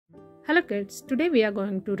Hello kids, today we are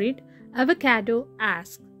going to read Avocado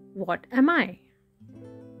asks, "What am I?"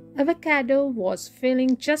 Avocado was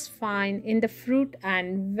feeling just fine in the fruit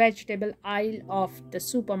and vegetable aisle of the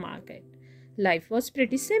supermarket. Life was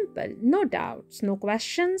pretty simple, no doubts, no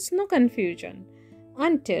questions, no confusion.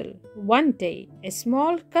 Until one day a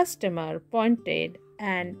small customer pointed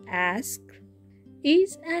and asked,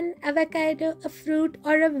 "Is an avocado a fruit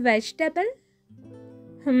or a vegetable?"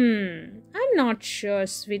 I'm not sure,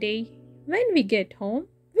 sweetie. When we get home,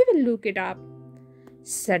 we will look it up.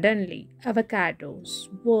 Suddenly, Avocado's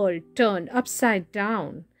world turned upside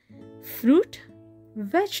down. Fruit?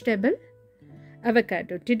 Vegetable?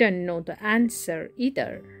 Avocado didn't know the answer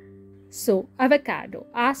either. So, Avocado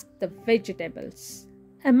asked the vegetables,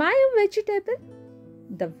 "Am I a vegetable?"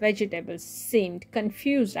 The vegetables seemed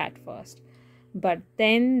confused at first, but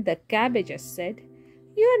then the cabbages said,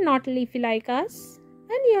 "You are not leafy like us.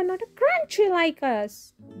 And you're not a crunchy like us."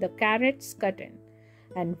 The carrots cut in.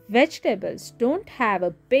 "And vegetables don't have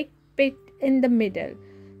a big pit in the middle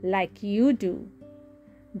like you do,"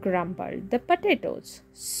 grumbled the potatoes.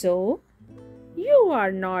 "So, you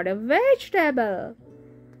are not a vegetable.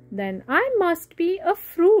 Then I must be a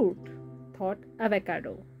fruit," thought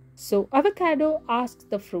Avocado. So Avocado asked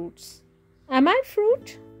the fruits, "Am I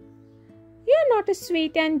fruit?" "You're not as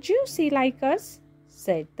sweet and juicy like us,"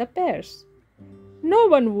 said the pears. "No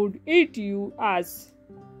one would eat you as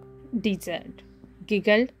dessert,"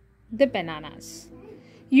 giggled the bananas.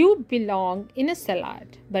 "You belong in a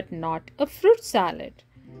salad, but not a fruit salad,"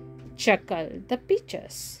 chuckled the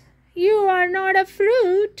peaches. "You are not a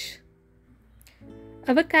fruit."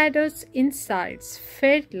 Avocado's insides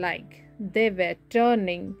felt like they were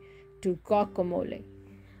turning to guacamole.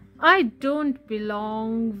 "I don't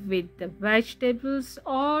belong with the vegetables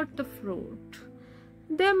or the fruit.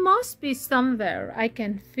 There must be somewhere I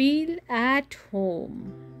can feel at home.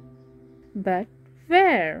 But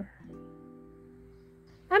where?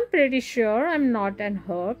 I'm pretty sure I'm not an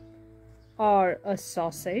herb or a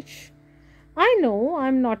sausage. I know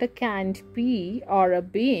I'm not a canned pea or a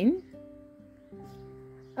bean."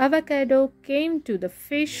 Avocado came to the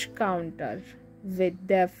fish counter with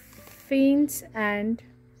their fins and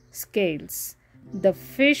scales. The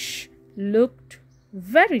fish looked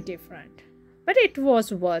very different, but it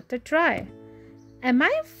was worth a try. "Am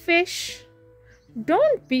I a fish?"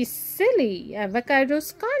 "Don't be silly. Avocados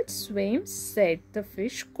can't swim," said the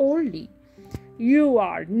fish coldly. "You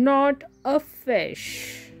are not a fish."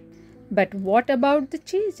 But what about the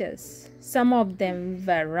cheeses? Some of them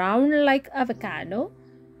were round like avocado.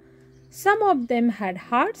 Some of them had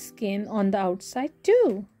hard skin on the outside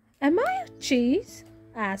too. "Am I a cheese?"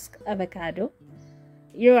 asked Avocado.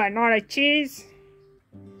 "You are not a cheese.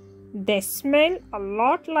 They smell a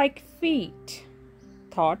lot like feet,"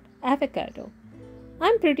 thought Avocado.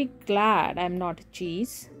 "I'm pretty glad I'm not a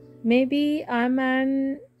cheese. Maybe I'm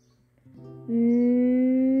an...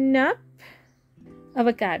 Nope."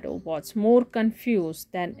 Avocado was more confused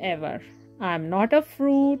than ever. "I'm not a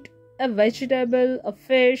fruit, a vegetable, a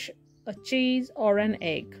fish, a cheese, or an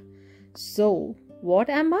egg. So, what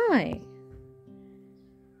am I?"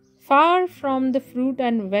 Far from the fruit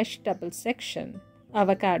and vegetable section,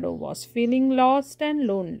 Avocado was feeling lost and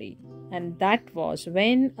lonely, and that was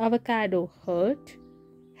when Avocado heard,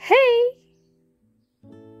 "Hey!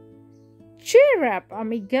 Cheer up,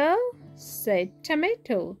 amigo," said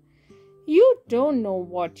Tomato. "You don't know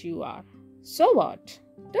what you are. So what?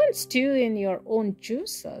 Don't stew in your own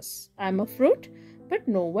juices. I'm a fruit, but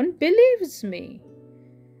no one believes me.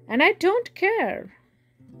 And I don't care,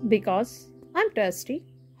 because I'm thirsty,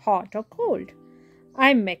 hot or cold.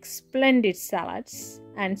 I make splendid salads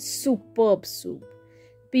and superb soup.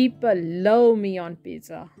 People love me on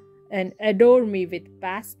pizza and adore me with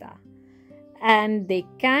pasta. And they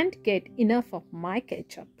can't get enough of my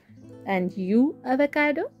ketchup. And you,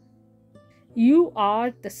 Avocado? You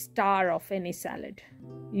are the star of any salad.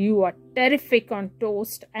 You are terrific on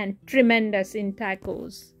toast and tremendous in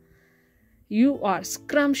tacos. You are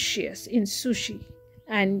scrumptious in sushi.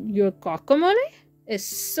 And your guacamole is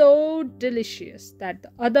so delicious that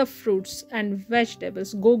the other fruits and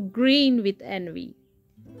vegetables go green with envy.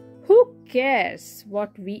 Who cares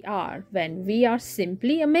what we are when we are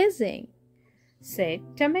simply amazing?" said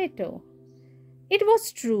Tomato. It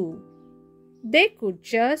was true. They could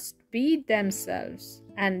just be themselves,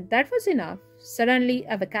 and that was enough. Suddenly,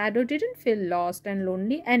 Avocado didn't feel lost and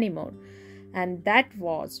lonely anymore, and that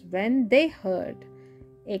was when they heard,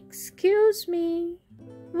 "Excuse me,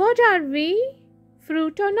 what are we?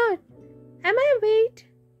 Fruit or nut? Am I a weight?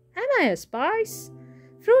 Am I a spice?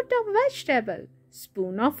 Fruit or vegetable?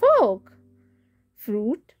 Spoon or fork?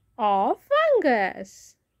 Fruit or fungus?"